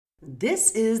This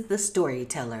is the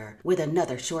storyteller with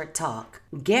another short talk.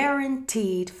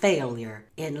 Guaranteed failure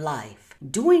in life.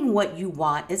 Doing what you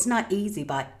want is not easy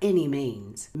by any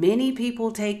means. Many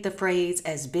people take the phrase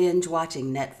as binge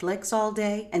watching Netflix all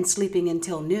day and sleeping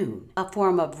until noon, a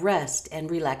form of rest and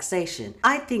relaxation.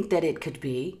 I think that it could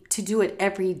be. To do it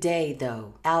every day,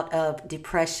 though, out of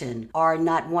depression or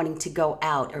not wanting to go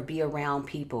out or be around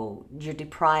people, you're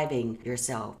depriving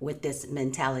yourself with this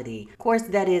mentality. Of course,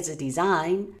 that is a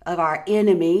design of our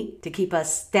enemy to keep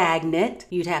us stagnant.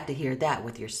 You'd have to hear that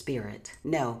with your spirit.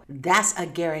 No, that's a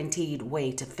guaranteed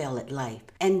way to fail at life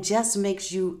and just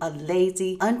makes you a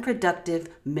lazy, unproductive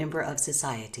member of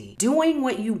society. Doing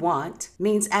what you want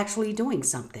means actually doing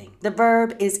something. The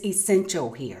verb is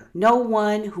essential here. No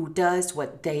one who does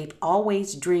what they've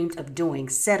always dreamed of doing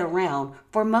sat around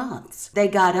for months. They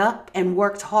got up and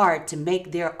worked hard to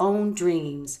make their own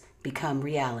dreams become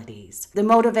realities. The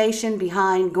motivation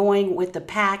behind going with the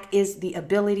pack is the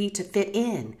ability to fit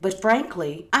in. But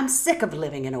frankly, I'm sick of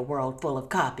living in a world full of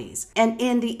copies. And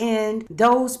in the end,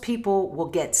 those people will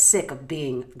get sick of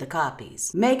being the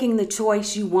copies. Making the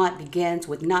choice you want begins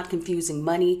with not confusing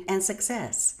money and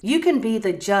success. You can be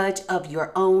the judge of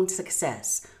your own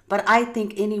success. But I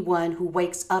think anyone who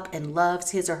wakes up and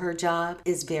loves his or her job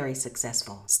is very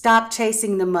successful. Stop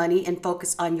chasing the money and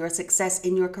focus on your success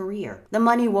in your career. The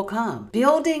money will come.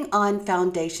 Building on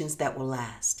foundations that will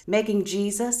last. Making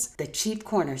Jesus the chief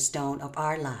cornerstone of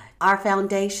our life. Our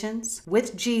foundations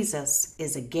with Jesus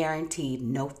is a guaranteed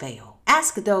no fail.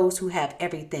 Ask those who have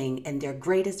everything and their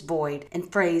greatest void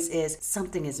and phrase is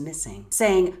something is missing.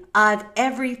 Saying, I've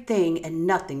everything and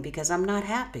nothing because I'm not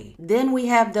happy. Then we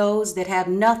have those that have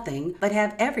nothing but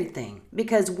have everything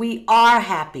because we are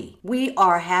happy. We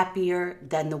are happier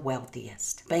than the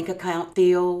wealthiest. Bank account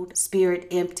filled, spirit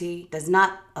empty, does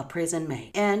not a prison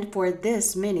make. And for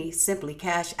this, many simply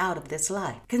cash out of this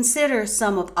life. Consider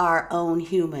some of our own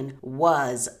human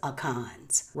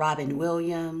was-a-cons. Robin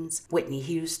Williams, Whitney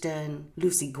Houston,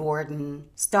 Lucy Gordon,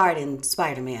 starred in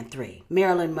Spider-Man 3.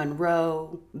 Marilyn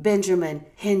Monroe, Benjamin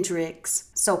Hendricks,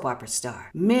 soap opera star.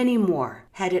 Many more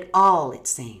had it all, it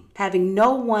seemed. Having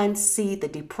no one see the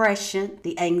depression,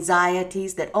 the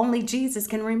anxieties that only Jesus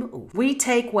can remove. We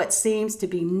take what seems to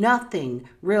be nothing,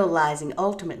 realizing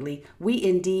ultimately we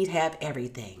indeed have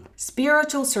everything.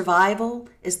 Spiritual survival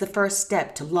is the first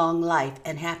step to long life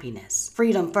and happiness.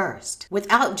 Freedom first.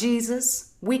 Without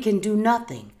Jesus, we can do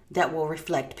nothing that will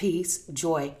reflect peace,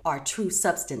 joy, or true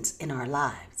substance in our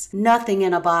lives. Nothing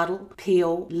in a bottle,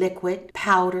 pill, liquid,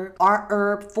 powder, or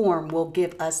herb form will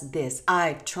give us this.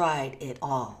 I've tried it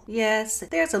all. Yes,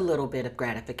 there's a little bit of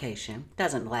gratification.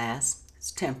 Doesn't last.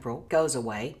 It's temporal, goes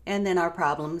away, and then our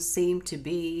problems seem to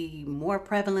be more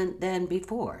prevalent than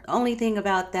before. The only thing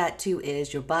about that too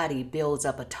is your body builds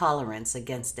up a tolerance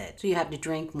against it. So you have to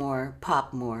drink more,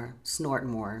 pop more, snort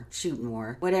more, shoot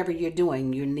more. Whatever you're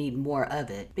doing, you need more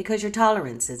of it because your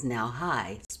tolerance is now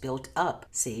high. It's built up,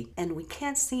 see? And we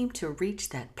can't seem to reach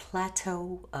that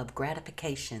plateau of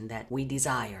gratification that we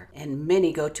desire. And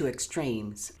many go to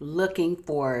extremes, looking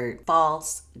for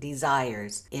false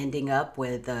desires, ending up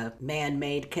with a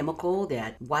man-made chemical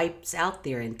that wipes out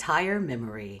their entire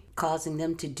memory, causing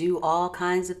them to do all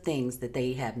kinds of things that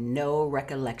they have no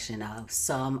recollection of.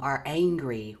 Some are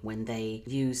angry when they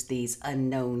use these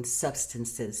unknown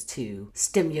substances to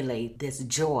stimulate this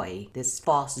joy, this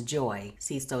false joy.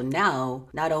 See, so now,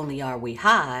 not only are we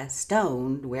high,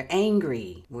 stoned, we're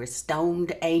angry. We're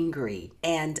stoned angry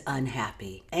and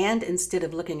unhappy. And instead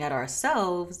of looking at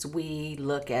ourselves, we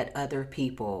look at other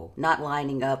people, not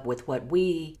lining up with what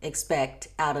we expect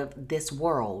out of this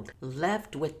world,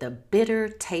 left with the bitter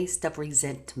taste of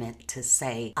resentment to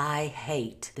say, I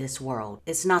hate this world.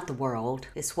 It's not the world,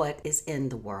 it's what is in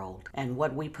the world. And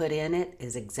what we put in it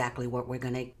is exactly what we're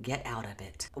going to get out of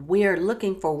it. We're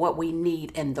looking for what we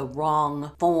need in the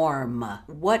wrong form.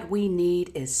 What we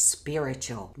need is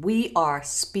spiritual. We are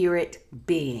spirit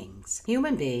beings.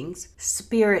 Human beings,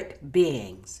 spirit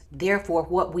beings. Therefore,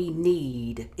 what we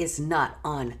need is not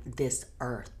on this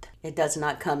earth. It does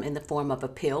not come in the form of a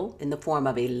pill, in the form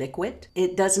of a liquid.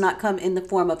 It does not come in the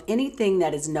form of anything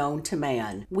that is known to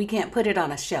man. We can't put it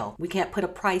on a shelf. We can't put a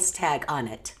price tag on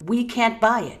it. We can't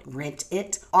buy it, rent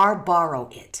it, or borrow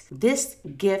it. This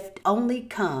gift only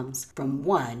comes from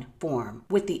one form,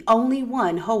 with the only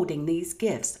one holding these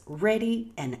gifts,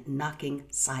 ready and knocking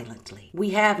silently.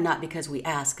 We have not because we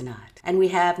ask not. And we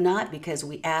have not because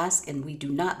we ask and we do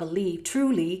not believe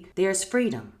truly there's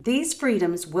freedom. These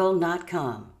freedoms will not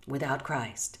come without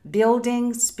Christ.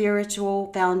 Building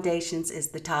spiritual foundations is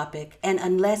the topic, and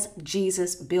unless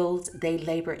Jesus builds, they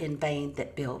labor in vain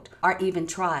that build, or even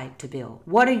try to build.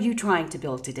 What are you trying to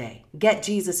build today? Get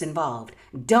Jesus involved.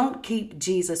 Don't keep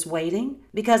Jesus waiting,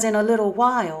 because in a little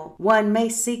while, one may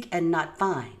seek and not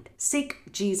find. Seek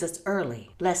Jesus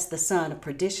early, lest the son of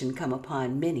perdition come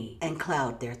upon many and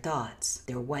cloud their thoughts,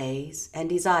 their ways, and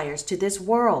desires to this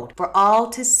world, for all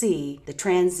to see the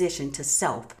transition to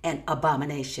self and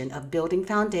abomination of building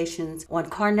foundations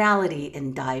on carnality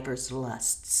and divers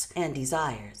lusts and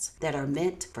desires that are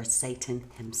meant for Satan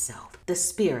himself. The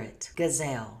spirit,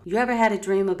 gazelle. You ever had a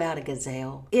dream about a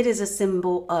gazelle? It is a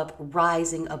symbol of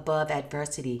rising above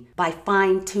adversity by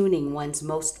fine-tuning one's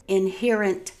most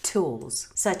inherent tools,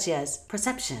 such as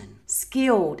perception,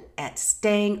 skilled at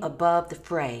staying above the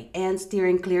fray and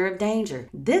steering clear of danger.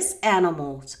 This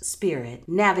animal's spirit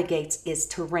navigates its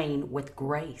terrain with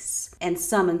grace and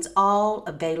summons all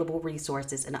available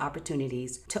resources and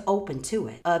opportunities to open to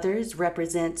it. Others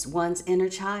represents one's inner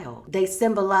child. They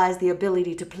symbolize the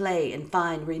ability to play and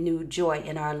find renewed joy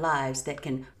in our lives that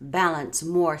can balance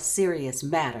more serious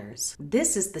matters.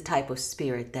 This is the type of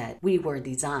spirit that we were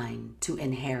designed to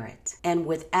inherit. And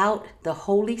without the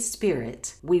Holy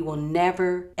Spirit, we will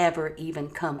never, ever even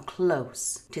come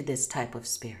close to this type of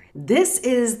spirit. This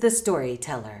is the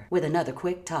Storyteller with another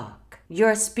quick talk.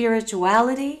 Your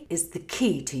spirituality is the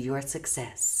key to your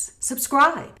success.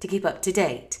 Subscribe to keep up to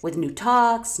date with new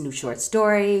talks, new short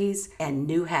stories, and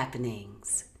new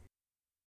happenings.